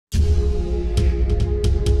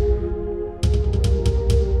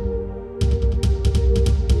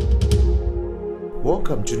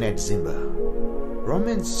Welcome to Net Zimba.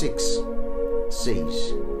 Romans 6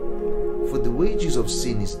 says, "For the wages of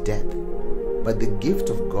sin is death, but the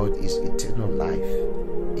gift of God is eternal life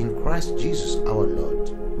in Christ Jesus our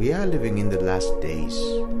Lord." We are living in the last days,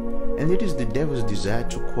 and it is the devil's desire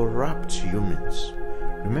to corrupt humans.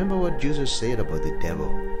 Remember what Jesus said about the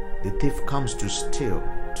devil: "The thief comes to steal,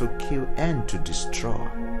 to kill, and to destroy."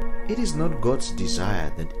 It is not God's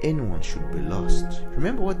desire that anyone should be lost.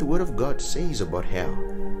 Remember what the Word of God says about hell,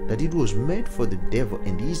 that it was made for the devil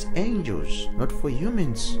and his angels, not for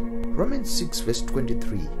humans. Romans 6 verse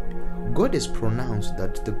 23. God has pronounced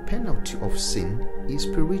that the penalty of sin is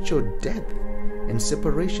spiritual death and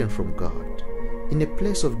separation from God, in a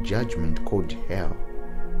place of judgment called hell.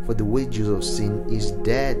 For the wages of sin is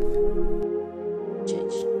death.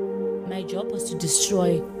 Church, my job was to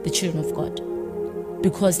destroy the children of God,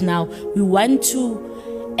 because now we want to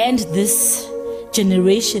end this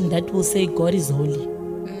generation that will say God is holy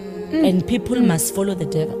and people must follow the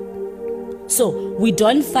devil. So we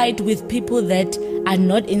don't fight with people that are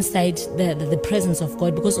not inside the presence of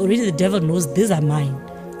God, because already the devil knows these are mine.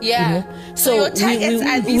 Yeah. You know? So your targets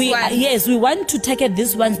are these ones. Yes, we want to target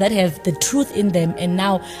these ones that have the truth in them, and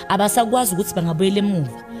now abasakwazi ukuthi bangabuyela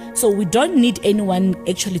emuva. So we don't need anyone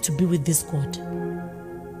actually to be with this God.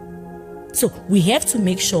 So we have to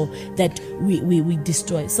make sure that we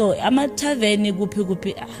destroy. So amathaveni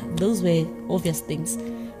gupi, those were obvious things.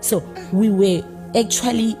 So we were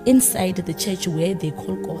actually inside the church where they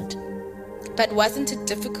call God. But wasn't it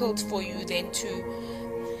difficult for you then to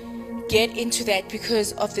get into that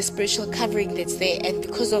because of the spiritual covering that's there and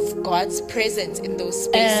because of God's presence in those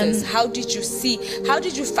spaces? How did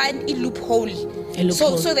you find a loophole?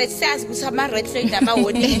 So that says red flag.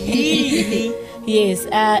 Yes,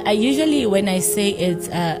 I usually, when I say it's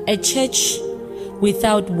a church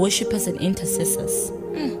without worshippers and intercessors,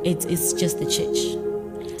 it's just a church.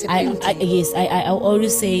 I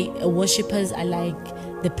always say worshippers are like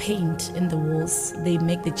the paint in the walls. They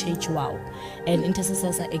make the church wow, and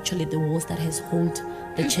intercessors are actually the walls that has hold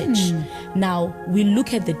the church. Now we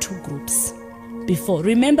look at the two groups. Before,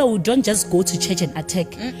 remember, we don't just go to church and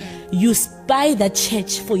attack. You spy that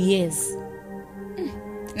church for years.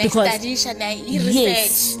 Because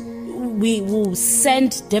yes, we will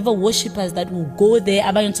send devil worshippers that will go there,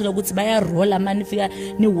 but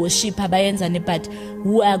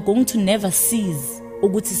we are going to never cease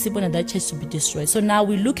that church to be destroyed. So now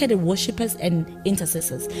we look at the worshippers and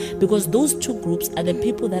intercessors, because those two groups are the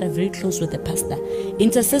people that are very close with the pastor.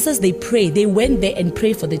 Intercessors, they pray. They went there and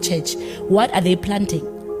pray for the church. What are they planting?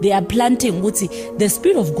 They are planting the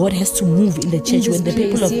Spirit of God has to move in the church when the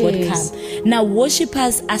people of God come. Now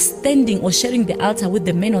worshippers are standing or sharing the altar with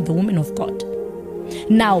the men or the women of God.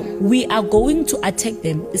 Now we are going to attack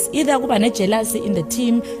them. It's either jealousy in the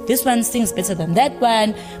team. This one sings better than that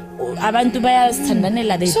one. So most of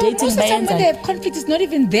the time when they have conflict, it's not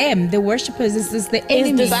even them, the worshippers, it's the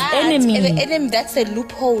enemy. The enemy, that's a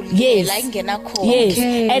loophole. Yes. Yes.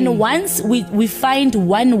 Okay. And once we find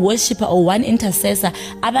one worshipper or one intercessor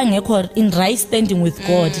in right standing with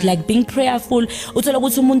God, like being prayerful, I'm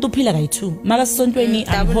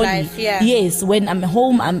holy. Life, yeah. Yes, when I'm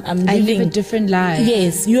home, I'm I live a different life.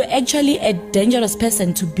 Yes, you're actually a dangerous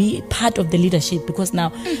person to be part of the leadership, because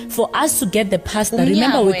now for us to get the pastor,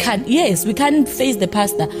 remember we can't face the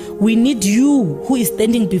pastor. We need you who is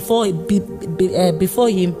standing before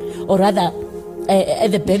him, or rather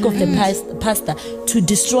at the back of the pastor, to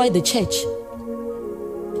destroy the church.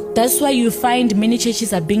 That's why you find many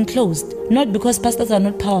churches are being closed, not because pastors are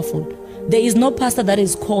not powerful. There is no pastor that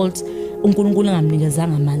is called Come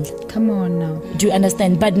on now. Do you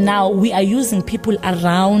understand? But now we are using people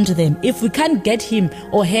around them. If we can't get him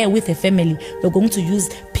or her with a family, we're going to use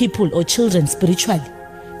people or children spiritually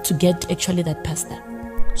to get actually that pastor.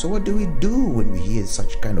 So what do we do when we hear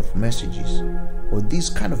such kind of messages, or these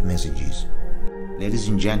kind of messages? Ladies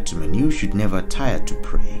and gentlemen, you should never tire to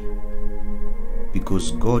pray,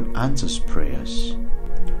 because God answers prayers.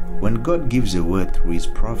 When God gives a word through his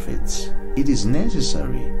prophets, it is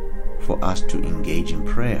necessary for us to engage in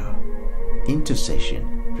prayer, intercession.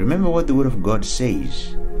 Remember what the Word of God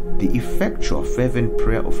says: the effectual fervent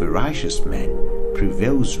prayer of a righteous man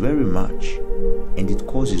prevails very much, and it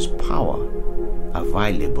causes power,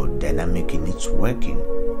 available, dynamic in its working,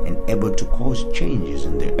 and able to cause changes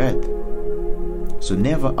in the earth. So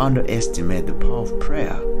never underestimate the power of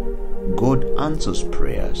prayer. God answers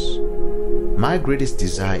prayers. My greatest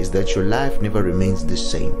desire is that your life never remains the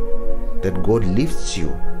same, that God lifts you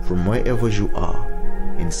from wherever you are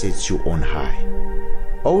and sets you on high.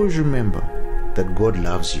 Always remember that God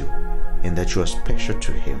loves you and that you are special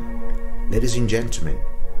to him. Ladies and gentlemen,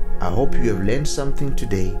 I hope you have learned something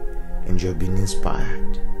today and you have been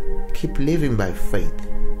inspired. Keep living by faith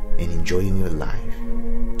and enjoying your life.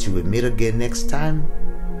 Till we meet again next time,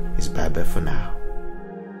 it's bye-bye for now.